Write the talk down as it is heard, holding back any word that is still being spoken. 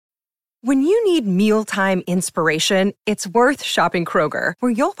When you need mealtime inspiration, it's worth shopping Kroger,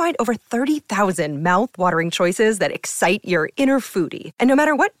 where you'll find over 30,000 mouth-watering choices that excite your inner foodie. And no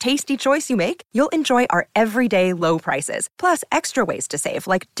matter what tasty choice you make, you'll enjoy our everyday low prices, plus extra ways to save,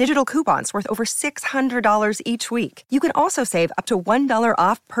 like digital coupons worth over $600 each week. You can also save up to $1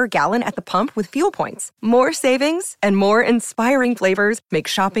 off per gallon at the pump with fuel points. More savings and more inspiring flavors make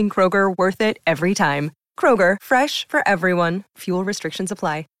shopping Kroger worth it every time. Kroger, fresh for everyone. Fuel restrictions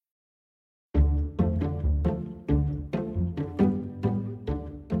apply.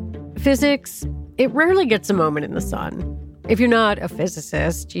 Physics, it rarely gets a moment in the sun. If you're not a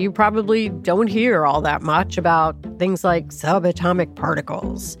physicist, you probably don't hear all that much about things like subatomic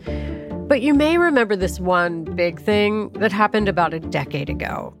particles. But you may remember this one big thing that happened about a decade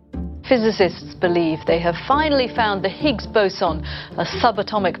ago. Physicists believe they have finally found the Higgs boson, a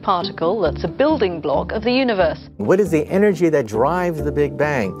subatomic particle that's a building block of the universe. What is the energy that drives the Big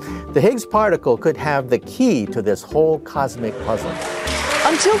Bang? The Higgs particle could have the key to this whole cosmic puzzle.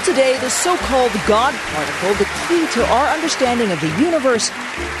 Until today, the so-called God particle, the key to our understanding of the universe,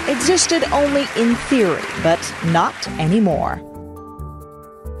 existed only in theory, but not anymore.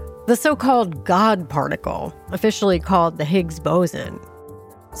 The so-called God particle, officially called the Higgs boson.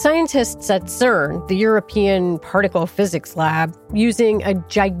 Scientists at CERN, the European Particle Physics Lab, using a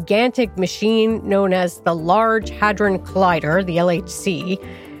gigantic machine known as the Large Hadron Collider, the LHC,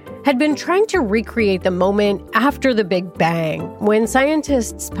 had been trying to recreate the moment after the Big Bang, when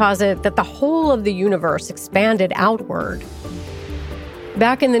scientists posit that the whole of the universe expanded outward.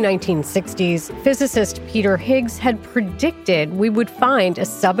 Back in the 1960s, physicist Peter Higgs had predicted we would find a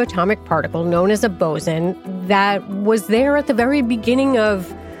subatomic particle known as a boson that was there at the very beginning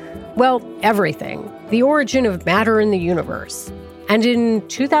of, well, everything, the origin of matter in the universe. And in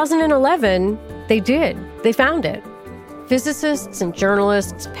 2011, they did. They found it. Physicists and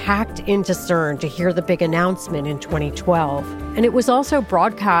journalists packed into CERN to hear the big announcement in 2012, and it was also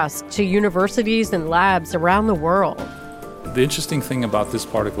broadcast to universities and labs around the world. The interesting thing about this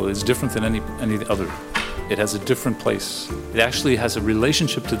particle is different than any other. It has a different place. It actually has a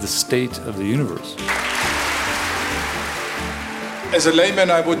relationship to the state of the universe. As a layman,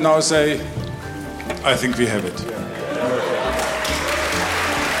 I would now say, I think we have it.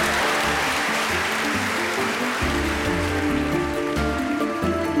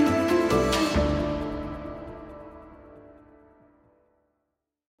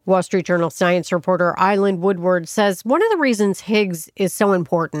 Wall Street Journal science reporter Eileen Woodward says one of the reasons Higgs is so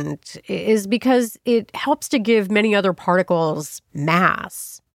important is because it helps to give many other particles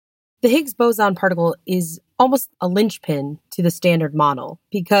mass. The Higgs boson particle is almost a linchpin to the Standard Model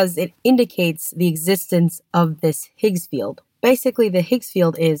because it indicates the existence of this Higgs field. Basically, the Higgs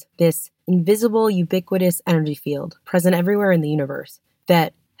field is this invisible, ubiquitous energy field present everywhere in the universe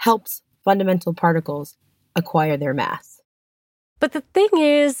that helps fundamental particles acquire their mass. But the thing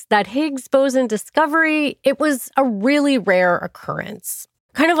is that Higgs boson discovery, it was a really rare occurrence.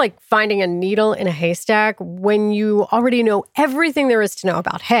 Kind of like finding a needle in a haystack when you already know everything there is to know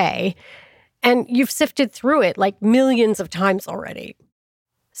about hay, and you've sifted through it like millions of times already.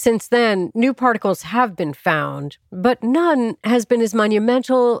 Since then, new particles have been found, but none has been as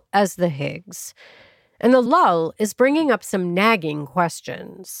monumental as the Higgs. And the lull is bringing up some nagging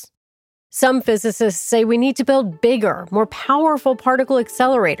questions. Some physicists say we need to build bigger, more powerful particle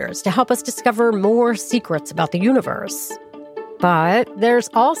accelerators to help us discover more secrets about the universe. But there's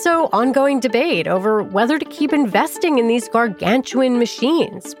also ongoing debate over whether to keep investing in these gargantuan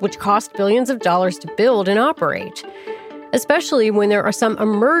machines, which cost billions of dollars to build and operate, especially when there are some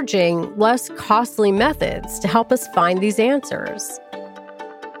emerging, less costly methods to help us find these answers.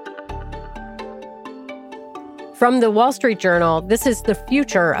 From the Wall Street Journal, this is The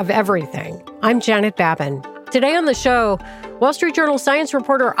Future of Everything. I'm Janet Babin. Today on the show, Wall Street Journal science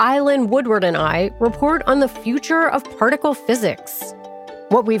reporter Eileen Woodward and I report on the future of particle physics,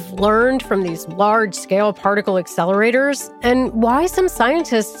 what we've learned from these large-scale particle accelerators, and why some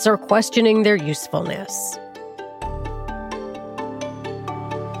scientists are questioning their usefulness.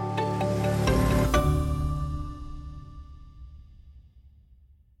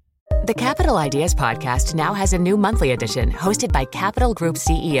 The Capital Ideas Podcast now has a new monthly edition hosted by Capital Group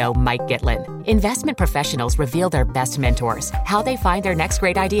CEO Mike Gitlin. Investment professionals reveal their best mentors, how they find their next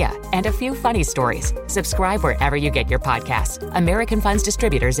great idea, and a few funny stories. Subscribe wherever you get your podcasts. American Funds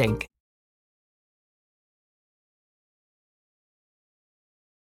Distributors, Inc.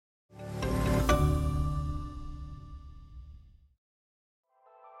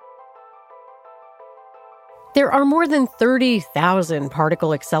 There are more than 30,000 particle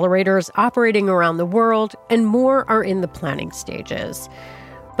accelerators operating around the world, and more are in the planning stages.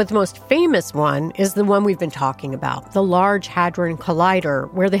 But the most famous one is the one we've been talking about, the Large Hadron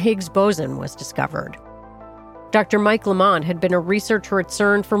Collider, where the Higgs boson was discovered. Dr. Mike Lamont had been a researcher at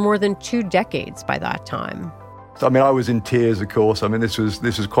CERN for more than 2 decades by that time. I mean, I was in tears, of course. I mean, this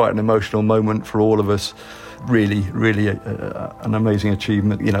was quite an emotional moment for all of us. Really, really an amazing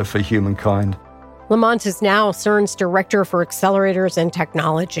achievement, for humankind. Lamont is now CERN's director for accelerators and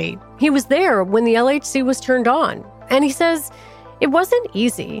technology. He was there when the LHC was turned on, and he says it wasn't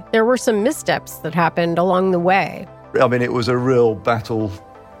easy. There were some missteps that happened along the way. I mean, it was a real battle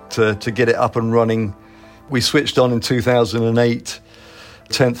to get it up and running. We switched on in 2008.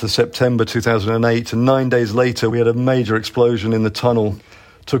 10th of September 2008, and 9 days later we had a major explosion in the tunnel.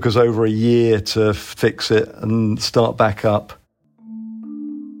 Took us over a year to fix it and start back up.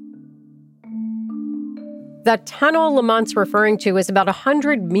 That tunnel Lamont's referring to is about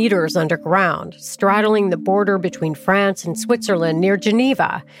 100 meters underground, straddling the border between France and Switzerland near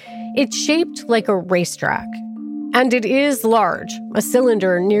Geneva. It's shaped like a racetrack. And it is large, a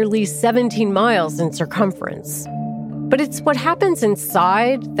cylinder nearly 17 miles in circumference. But it's what happens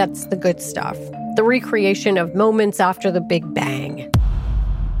inside that's the good stuff, the recreation of moments after the Big Bang.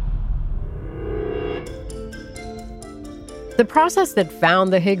 The process that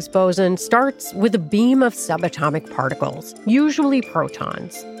found the Higgs boson starts with a beam of subatomic particles, usually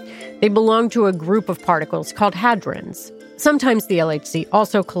protons. They belong to a group of particles called hadrons. Sometimes the LHC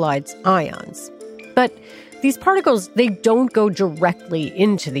also collides ions. But these particles, they don't go directly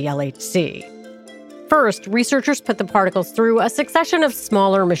into the LHC. First, researchers put the particles through a succession of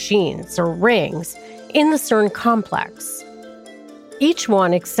smaller machines, or rings, in the CERN complex. Each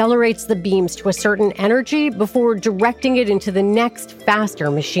one accelerates the beams to a certain energy before directing it into the next, faster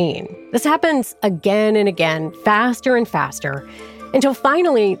machine. This happens again and again, faster and faster, until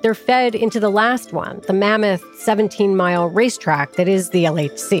finally they're fed into the last one, the mammoth 17-mile racetrack that is the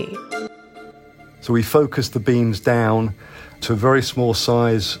LHC. So we focus the beams down to a very small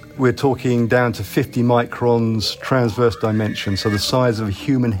size. We're talking down to 50 microns transverse dimension, so the size of a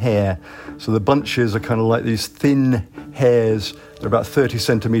human hair. So the bunches are kind of like these thin hairs. They're about 30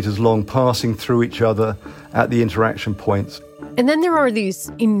 centimeters long, passing through each other at the interaction points. And then there are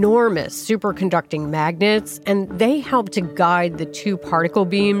these enormous superconducting magnets, and they help to guide the 2 particle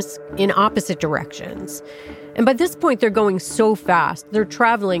beams in opposite directions. And by this point, they're going so fast, they're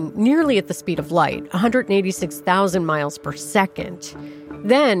traveling nearly at the speed of light, 186,000 miles per second.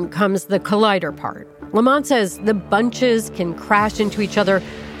 Then comes the collider part. Lamont says the bunches can crash into each other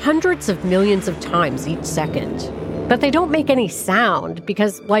hundreds of millions of times each second. But they don't make any sound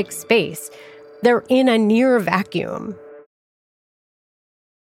because, like space, they're in a near vacuum.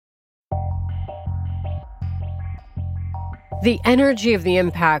 The energy of the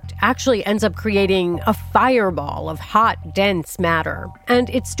impact actually ends up creating a fireball of hot, dense matter. And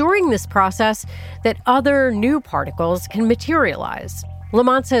it's during this process that other new particles can materialize.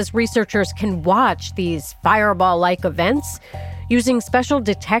 Lamont says researchers can watch these fireball-like events using special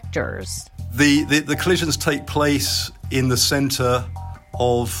detectors. The collisions take place in the center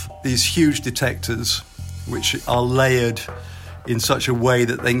of these huge detectors, which are layered in such a way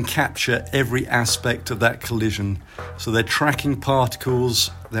that they can capture every aspect of that collision. So they're tracking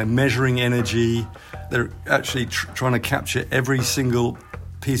particles, they're measuring energy, they're actually trying to capture every single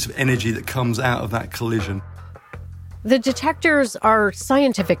piece of energy that comes out of that collision. The detectors are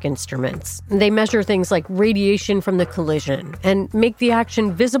scientific instruments. They measure things like radiation from the collision and make the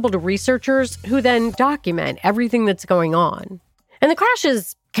action visible to researchers who then document everything that's going on. And the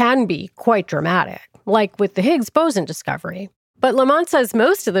crashes can be quite dramatic, like with the Higgs boson discovery. But Lamont says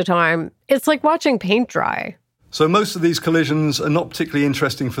most of the time, it's like watching paint dry. So most of these collisions are not particularly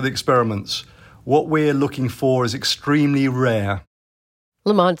interesting for the experiments. What we're looking for is extremely rare.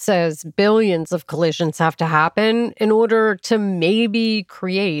 Lamont says billions of collisions have to happen in order to maybe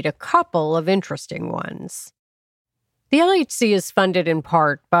create a couple of interesting ones. The LHC is funded in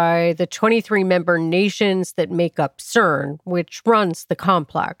part by the 23 member nations that make up CERN, which runs the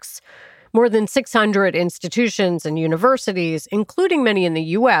complex. More than 600 institutions and universities, including many in the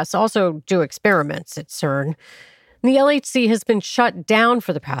U.S., also do experiments at CERN. The LHC has been shut down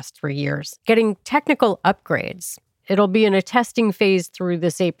for the past 3 years, getting technical upgrades. It'll be in a testing phase through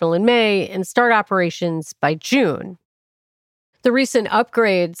this April and May and start operations by June. The recent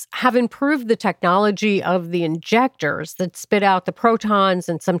upgrades have improved the technology of the injectors that spit out the protons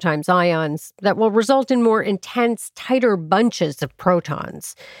and sometimes ions that will result in more intense, tighter bunches of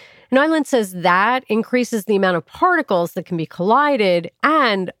protons. Nyland says that increases the amount of particles that can be collided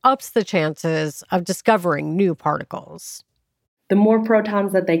and ups the chances of discovering new particles. the more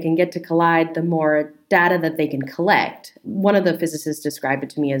protons that they can get to collide, the more data that they can collect. One of the physicists described it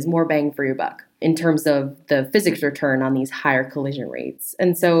to me as more bang for your buck in terms of the physics return on these higher collision rates.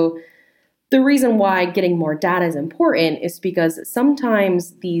 And so the reason why getting more data is important is because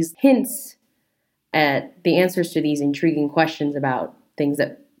sometimes these hints at the answers to these intriguing questions about things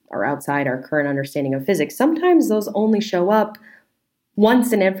that are outside our current understanding of physics, sometimes those only show up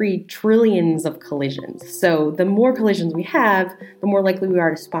once in every trillions of collisions. So the more collisions we have, the more likely we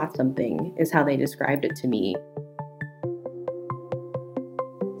are to spot something, is how they described it to me.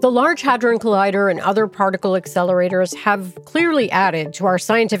 The Large Hadron Collider and other particle accelerators have clearly added to our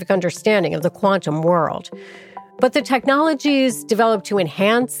scientific understanding of the quantum world. But the technologies developed to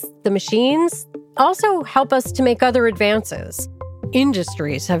enhance the machines also help us to make other advances.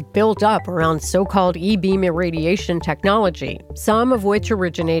 Industries have built up around so-called E-beam irradiation technology, some of which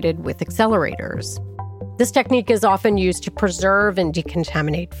originated with accelerators. This technique is often used to preserve and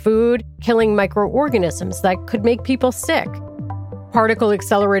decontaminate food, killing microorganisms that could make people sick. Particle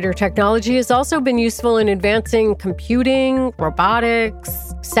accelerator technology has also been useful in advancing computing, robotics,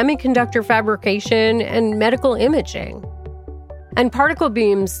 semiconductor fabrication, and medical imaging. And particle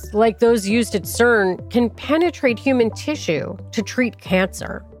beams, like those used at CERN, can penetrate human tissue to treat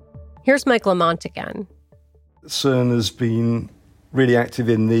cancer. Here's Mike Lamont again. CERN has been really active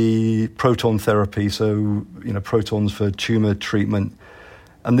in the proton therapy, so, protons for tumor treatment.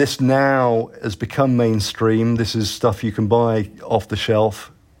 And this now has become mainstream. This is stuff you can buy off the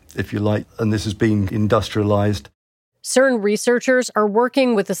shelf, if you like, and this is being industrialized. CERN researchers are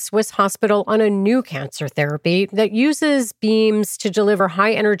working with a Swiss hospital on a new cancer therapy that uses beams to deliver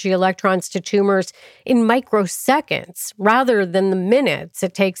high-energy electrons to tumors in microseconds rather than the minutes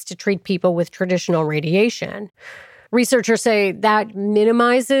it takes to treat people with traditional radiation. Researchers say that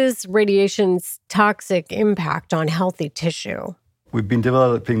minimizes radiation's toxic impact on healthy tissue. We've been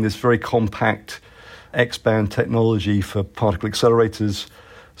developing this very compact X-band technology for particle accelerators,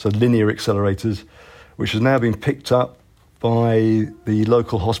 so linear accelerators, which has now been picked up by the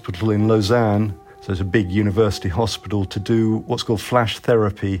local hospital in Lausanne, so it's a big university hospital, to do what's called flash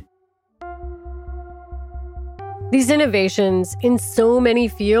therapy. These innovations in so many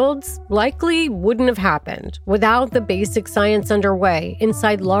fields likely wouldn't have happened without the basic science underway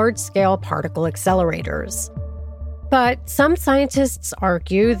inside large-scale particle accelerators. But some scientists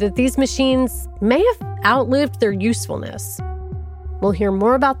argue that these machines may have outlived their usefulness. We'll hear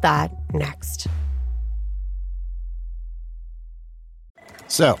more about that next.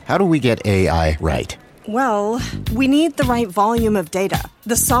 So, how do we get AI right? Well, we need the right volume of data,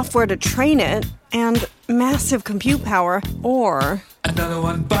 the software to train it, and massive compute power, or... Another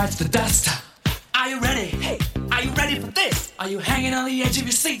one bites the dust. Are you ready? Hey, are you ready for this? Are you hanging on the edge of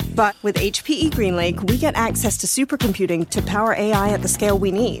your seat? But with HPE GreenLake, we get access to supercomputing to power AI at the scale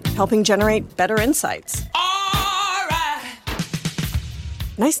we need, helping generate better insights. All right.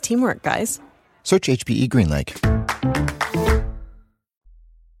 Nice teamwork, guys. Search HPE GreenLake.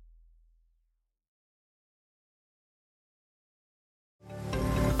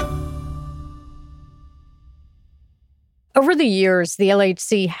 Over the years, the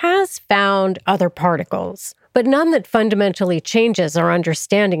LHC has found other particles, but none that fundamentally changes our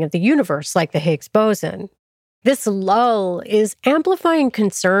understanding of the universe like the Higgs boson. This lull is amplifying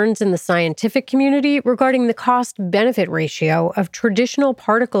concerns in the scientific community regarding the cost-benefit ratio of traditional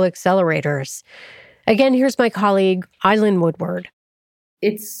particle accelerators. Again, here's my colleague, Eileen Woodward.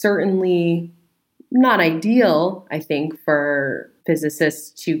 It's certainly not ideal, I think, for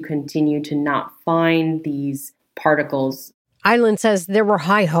physicists to continue to not find these particles. Eileen says there were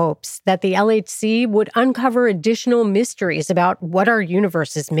high hopes that the LHC would uncover additional mysteries about what our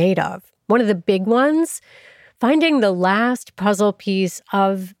universe is made of. One of the big ones, finding the last puzzle piece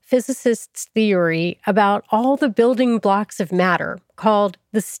of physicists' theory about all the building blocks of matter, called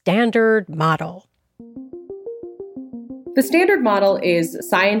the Standard Model. The Standard Model is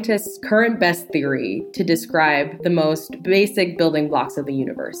scientists' current best theory to describe the most basic building blocks of the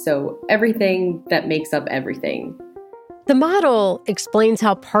universe, so everything that makes up everything. The model explains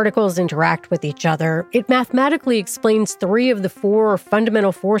how particles interact with each other. It mathematically explains 3 of the 4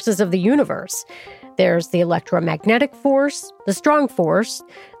 fundamental forces of the universe. There's the electromagnetic force, the strong force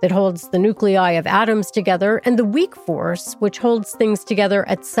that holds the nuclei of atoms together, and the weak force, which holds things together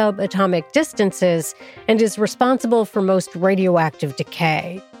at subatomic distances and is responsible for most radioactive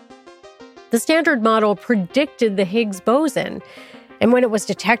decay. The Standard Model predicted the Higgs boson, and when it was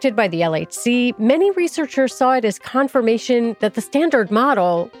detected by the LHC, many researchers saw it as confirmation that the Standard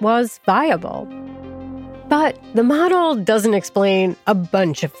Model was viable. But the model doesn't explain a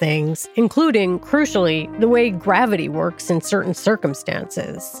bunch of things, including, crucially, the way gravity works in certain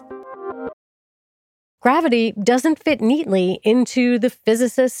circumstances. Gravity doesn't fit neatly into the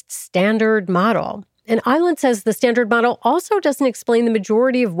physicist's standard model. And Eiland says the standard model also doesn't explain the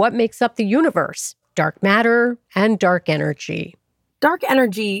majority of what makes up the universe: dark matter and dark energy. Dark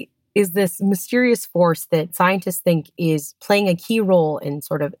energy is this mysterious force that scientists think is playing a key role in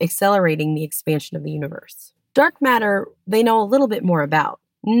sort of accelerating the expansion of the universe. Dark matter, they know a little bit more about,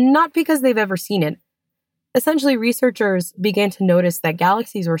 not because they've ever seen it. Essentially, researchers began to notice that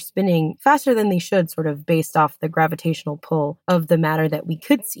galaxies were spinning faster than they should, sort of based off the gravitational pull of the matter that we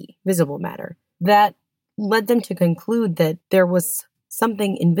could see, visible matter. That led them to conclude that there was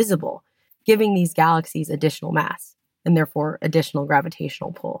something invisible, giving these galaxies additional mass, and therefore additional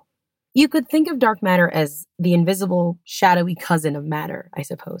gravitational pull. You could think of dark matter as the invisible, shadowy cousin of matter, I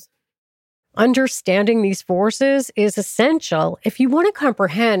suppose. Understanding these forces is essential if you want to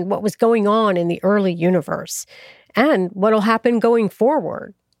comprehend what was going on in the early universe and what will happen going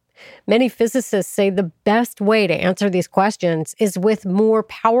forward. Many physicists say the best way to answer these questions is with more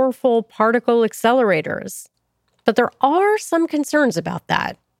powerful particle accelerators. But there are some concerns about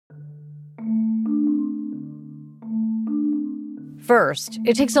that. First,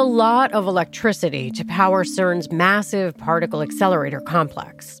 it takes a lot of electricity to power CERN's massive particle accelerator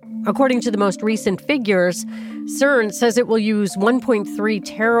complex. According to the most recent figures, CERN says it will use 1.3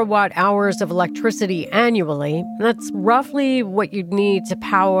 terawatt hours of electricity annually. That's roughly what you'd need to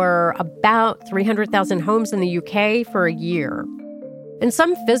power about 300,000 homes in the UK for a year. And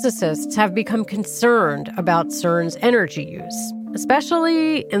some physicists have become concerned about CERN's energy use,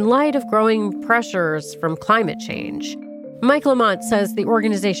 especially in light of growing pressures from climate change. Mike Lamont says the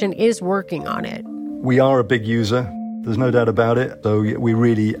organization is working on it. We are a big user. There's no doubt about it. So we're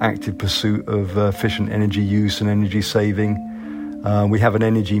really active pursuit of efficient energy use and energy saving. We have an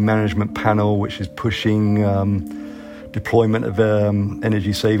energy management panel which is pushing deployment of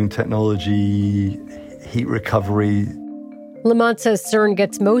energy saving technology, heat recovery. Lamont says CERN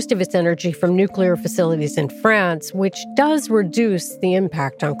gets most of its energy from nuclear facilities in France, which does reduce the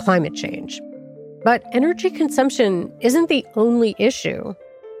impact on climate change. But energy consumption isn't the only issue.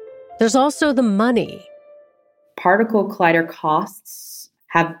 There's also the money. Particle collider costs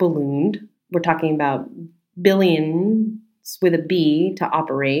have ballooned. We're talking about billions with a B to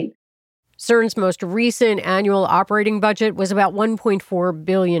operate. CERN's most recent annual operating budget was about $1.4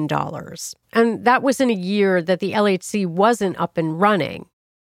 billion. And that was in a year that the LHC wasn't up and running.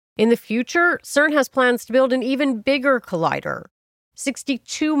 In the future, CERN has plans to build an even bigger collider,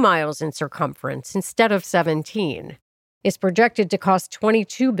 62 miles in circumference instead of 17. It's projected to cost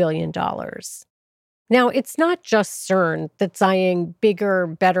 $22 billion. Now, it's not just CERN that's eyeing bigger,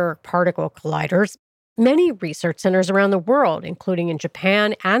 better particle colliders. Many research centers around the world, including in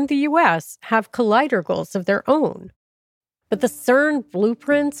Japan and the US, have collider goals of their own. But the CERN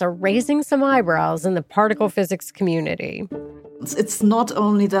blueprints are raising some eyebrows in the particle physics community. It's not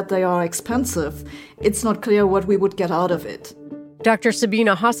only that they are expensive, it's not clear what we would get out of it. Dr. Sabine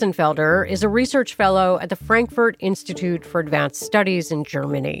Hassenfelder is a research fellow at the Frankfurt Institute for Advanced Studies in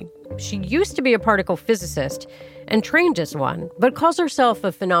Germany. She used to be a particle physicist and trained as one, but calls herself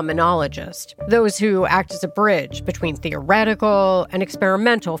a phenomenologist, those who act as a bridge between theoretical and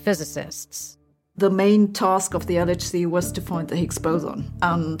experimental physicists. The main task of the LHC was to find the Higgs boson,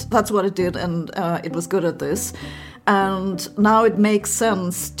 and that's what it did, and it was good at this. And now it makes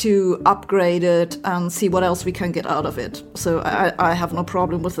sense to upgrade it and see what else we can get out of it. So I have no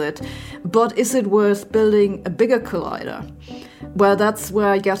problem with it. But is it worth building a bigger collider? Well, that's where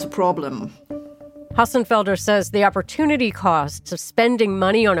I get a problem. Hassenfelder says the opportunity costs of spending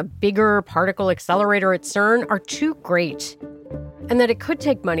money on a bigger particle accelerator at CERN are too great, and that it could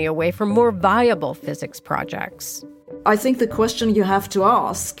take money away from more viable physics projects. I think the question you have to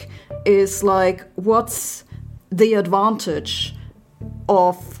ask is like, what's the advantage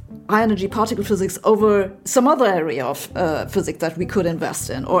of high-energy particle physics over some other area of physics that we could invest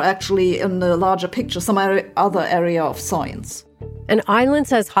in, or actually in the larger picture, some other area of science. And Eiland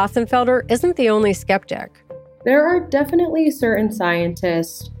says Hassenfelder isn't the only skeptic. There are definitely certain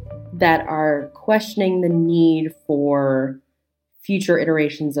scientists that are questioning the need for future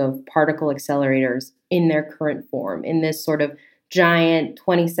iterations of particle accelerators in their current form, in this sort of giant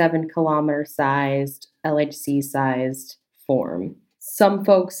 27-kilometer sized, LHC-sized form. Some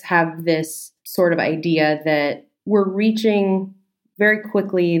folks have this sort of idea that we're reaching very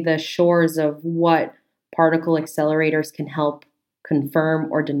quickly the shores of what particle accelerators can help confirm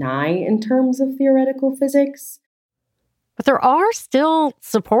or deny in terms of theoretical physics. But there are still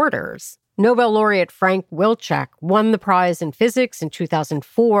supporters. Nobel laureate Frank Wilczek won the prize in physics in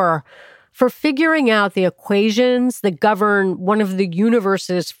 2004 for figuring out the equations that govern one of the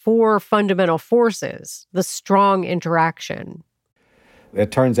universe's 4 fundamental forces, the strong interaction.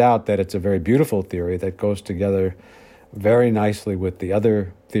 It turns out that it's a very beautiful theory that goes together very nicely with the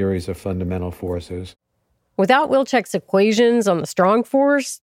other theories of fundamental forces. Without Wilczek's equations on the strong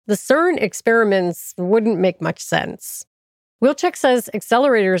force, the CERN experiments wouldn't make much sense. Wilczek says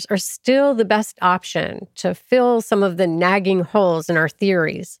accelerators are still the best option to fill some of the nagging holes in our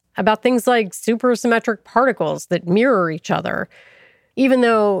theories about things like supersymmetric particles that mirror each other, even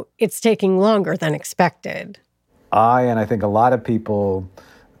though it's taking longer than expected. I think a lot of people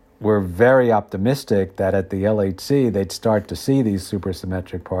were very optimistic that at the LHC they'd start to see these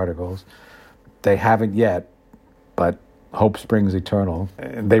supersymmetric particles. They haven't yet, but hope springs eternal.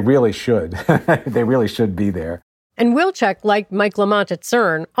 They really should. They really should be there. And Wilczek, like Mike Lamont at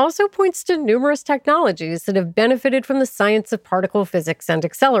CERN, also points to numerous technologies that have benefited from the science of particle physics and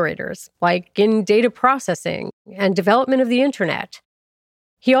accelerators, like in data processing and development of the internet.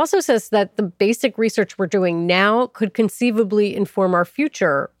 He also says that the basic research we're doing now could conceivably inform our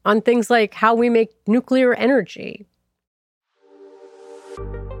future on things like how we make nuclear energy.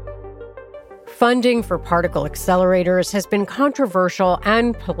 Funding for particle accelerators has been controversial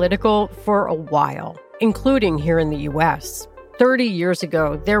and political for a while, including here in the U.S. 30 years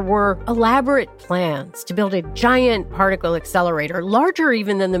ago, there were elaborate plans to build a giant particle accelerator, larger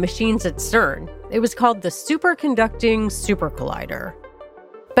even than the machines at CERN. It was called the Superconducting Supercollider.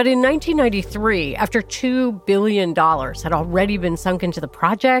 But in 1993, after $2 billion had already been sunk into the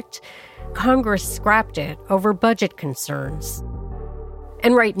project, Congress scrapped it over budget concerns.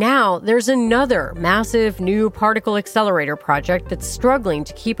 And right now, there's another massive new particle accelerator project that's struggling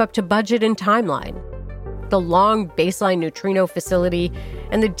to keep up to budget and timeline. The Long Baseline Neutrino Facility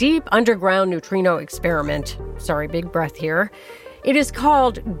and the Deep Underground Neutrino Experiment. Sorry, big breath here. It is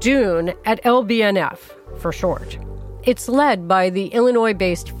called DUNE at LBNF for short. It's led by the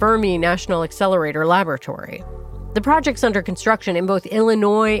Illinois-based Fermi National Accelerator Laboratory. The project's under construction in both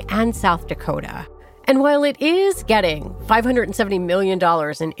Illinois and South Dakota. And while it is getting $570 million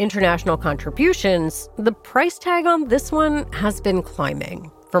in international contributions, the price tag on this one has been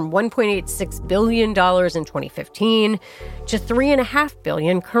climbing from $1.86 billion in 2015 to $3.5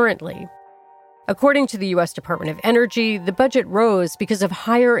 billion currently. According to the U.S. Department of Energy, the budget rose because of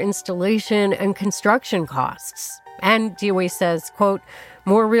higher installation and construction costs. And DOE says, quote,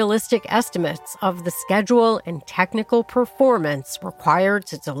 more realistic estimates of the schedule and technical performance required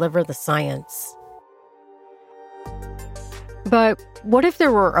to deliver the science. But what if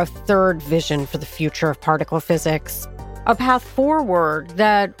there were a third vision for the future of particle physics? A path forward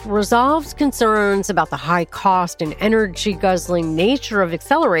that resolves concerns about the high cost and energy-guzzling nature of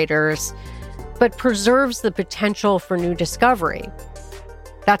accelerators, but preserves the potential for new discovery.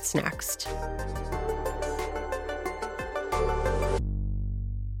 That's next.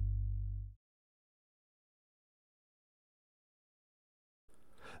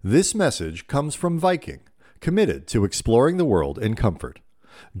 This message comes from Viking, committed to exploring the world in comfort.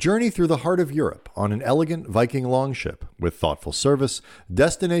 Journey through the heart of Europe on an elegant Viking longship with thoughtful service,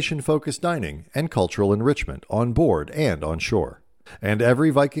 destination-focused dining, and cultural enrichment on board and on shore. And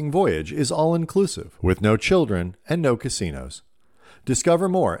every Viking voyage is all-inclusive, with no children and no casinos. Discover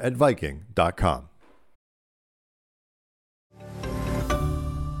more at Viking.com.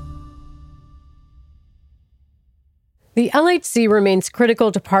 The LHC remains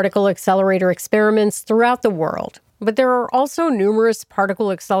critical to particle accelerator experiments throughout the world, but there are also numerous particle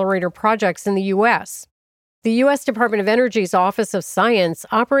accelerator projects in the U.S. The U.S. Department of Energy's Office of Science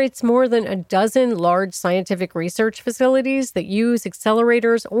operates more than a dozen large scientific research facilities that use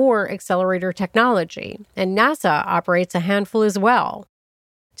accelerators or accelerator technology, and NASA operates a handful as well.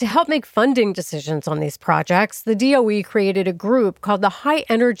 To help make funding decisions on these projects, the DOE created a group called the High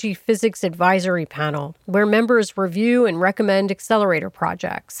Energy Physics Advisory Panel, where members review and recommend accelerator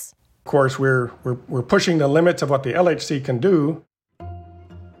projects. Of course, we're pushing the limits of what the LHC can do.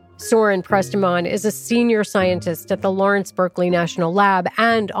 Soren Presteman is a senior scientist at the Lawrence Berkeley National Lab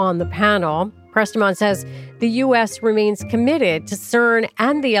and on the panel. Presteman says the U.S. remains committed to CERN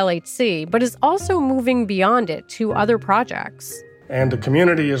and the LHC, but is also moving beyond it to other projects. And the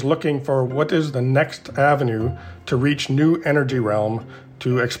community is looking for what is the next avenue to reach new energy realm,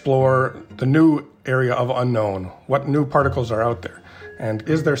 to explore the new area of unknown. What new particles are out there? And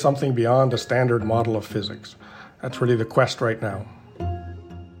is there something beyond the standard model of physics? That's really the quest right now.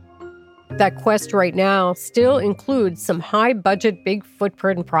 That quest right now still includes some high-budget,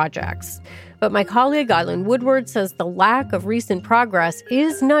 big-footprint projects. But my colleague Eileen Woodward says the lack of recent progress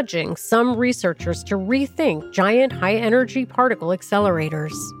is nudging some researchers to rethink giant high-energy particle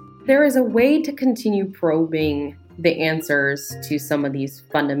accelerators. There is a way to continue probing the answers to some of these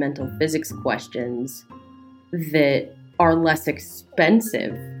fundamental physics questions that are less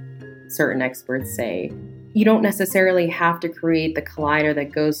expensive, certain experts say. You don't necessarily have to create the collider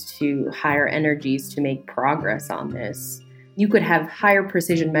that goes to higher energies to make progress on this. You could have higher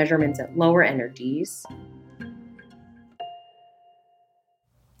precision measurements at lower energies.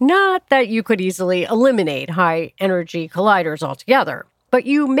 Not that you could easily eliminate high-energy colliders altogether, but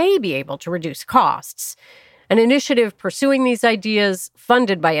you may be able to reduce costs. An initiative pursuing these ideas,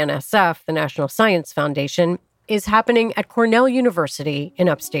 funded by NSF, the National Science Foundation, is happening at Cornell University in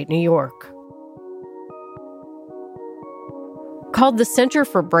upstate New York. Called the Center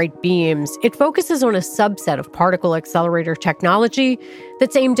for Bright Beams, it focuses on a subset of particle accelerator technology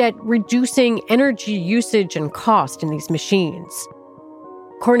that's aimed at reducing energy usage and cost in these machines.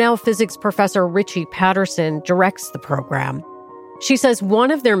 Cornell physics professor Richie Patterson directs the program. She says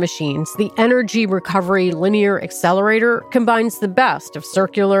one of their machines, the Energy Recovery Linear Accelerator, combines the best of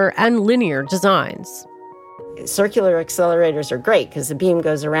circular and linear designs. Circular accelerators are great because the beam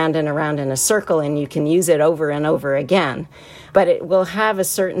goes around and around in a circle and you can use it over and over again. But it will have a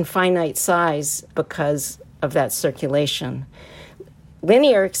certain finite size because of that circulation.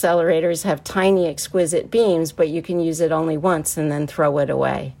 Linear accelerators have tiny, exquisite beams, but you can use it only once and then throw it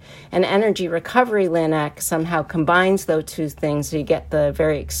away. An energy recovery LINAC somehow combines those two things so you get the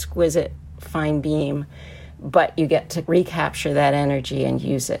very exquisite fine beam, but you get to recapture that energy and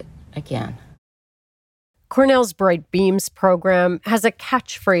use it again. Cornell's Bright Beams program has a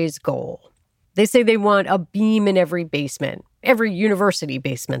catchphrase goal. They say they want a beam in every basement, every university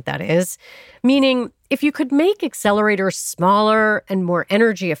basement, that is, meaning if you could make accelerators smaller and more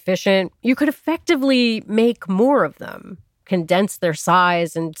energy efficient, you could effectively make more of them, condense their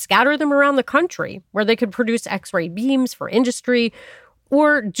size, and scatter them around the country where they could produce X-ray beams for industry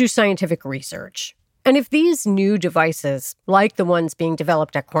or do scientific research. And if these new devices, like the ones being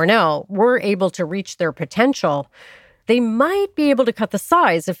developed at Cornell, were able to reach their potential, they might be able to cut the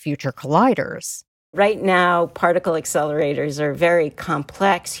size of future colliders. Right now, particle accelerators are very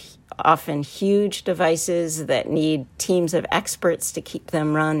complex, often huge devices that need teams of experts to keep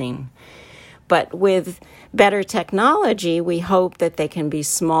them running. But with better technology, we hope that they can be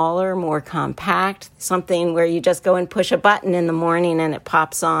smaller, more compact, something where you just go and push a button in the morning and it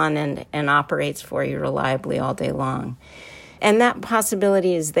pops on and operates for you reliably all day long. And that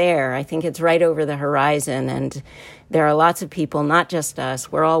possibility is there. I think it's right over the horizon, and there are lots of people, not just us,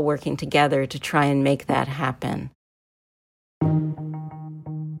 we're all working together to try and make that happen.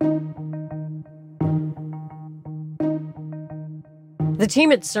 The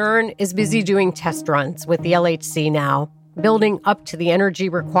team at CERN is busy doing test runs with the LHC now, building up to the energy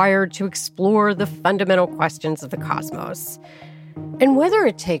required to explore the fundamental questions of the cosmos. And whether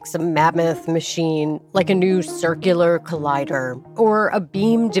it takes a mammoth machine like a new circular collider or a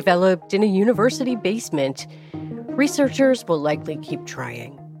beam developed in a university basement, researchers will likely keep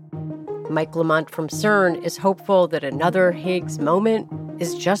trying. Mike Lamont from CERN is hopeful that another Higgs moment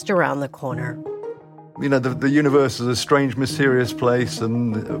is just around the corner. You know, the universe is a strange, mysterious place,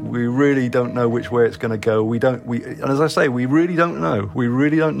 and we really don't know which way it's going to go. And as I say, we really don't know. We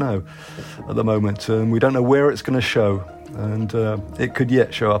really don't know at the moment. We don't know where it's going to show, and it could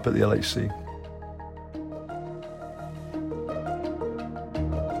yet show up at the LHC.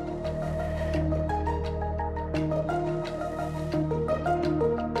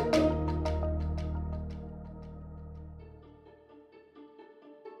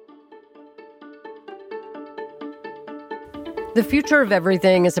 The Future of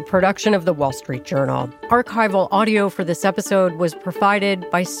Everything is a production of The Wall Street Journal. Archival audio for this episode was provided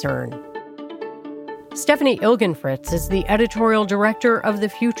by CERN. Stephanie Ilgenfritz is the editorial director of The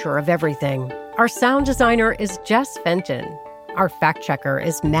Future of Everything. Our sound designer is Jess Fenton. Our fact checker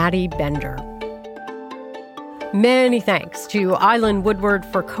is Maddie Bender. Many thanks to Eileen Woodward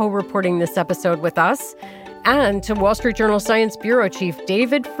for co-reporting this episode with us, and to Wall Street Journal Science Bureau Chief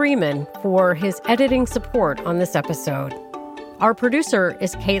David Freeman for his editing support on this episode. Our producer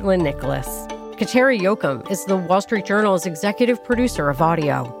is Caitlin Nicholas. Kateri Jochum is the Wall Street Journal's executive producer of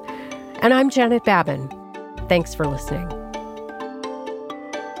audio. And I'm Janet Babin. Thanks for listening.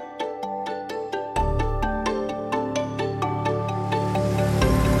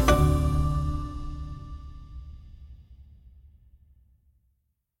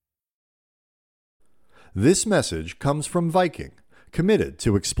 This message comes from Viking, committed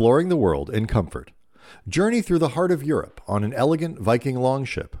to exploring the world in comfort. Journey through the heart of Europe on an elegant Viking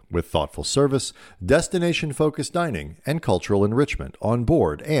longship with thoughtful service, destination-focused dining, and cultural enrichment on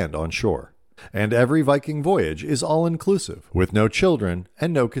board and on shore. And every Viking voyage is all-inclusive, with no children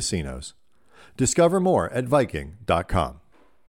and no casinos. Discover more at Viking.com.